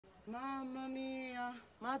Mamma mia,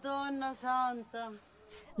 Madonna Santa.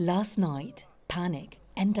 Last night, panic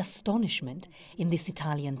and astonishment in this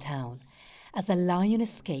Italian town as a lion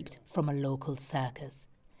escaped from a local circus.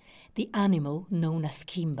 The animal, known as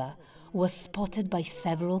Kimba, was spotted by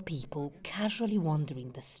several people casually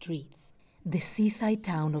wandering the streets. The seaside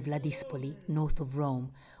town of Ladispoli, north of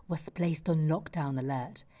Rome, was placed on lockdown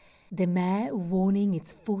alert, the mayor warning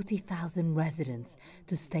its 40,000 residents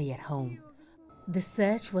to stay at home. The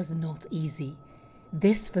search was not easy.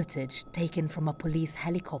 This footage, taken from a police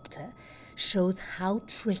helicopter, shows how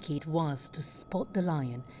tricky it was to spot the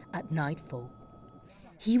lion at nightfall.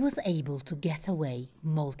 He was able to get away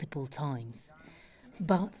multiple times.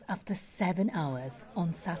 But after 7 hours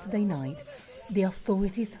on Saturday night, the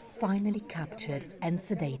authorities finally captured and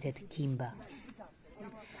sedated Kimba.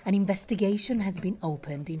 An investigation has been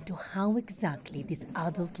opened into how exactly this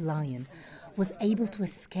adult lion was able to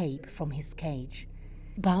escape from his cage.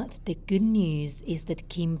 But the good news is that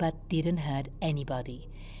Kimba didn't hurt anybody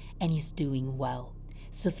and is doing well.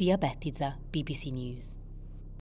 Sofia Bettiza, BBC News.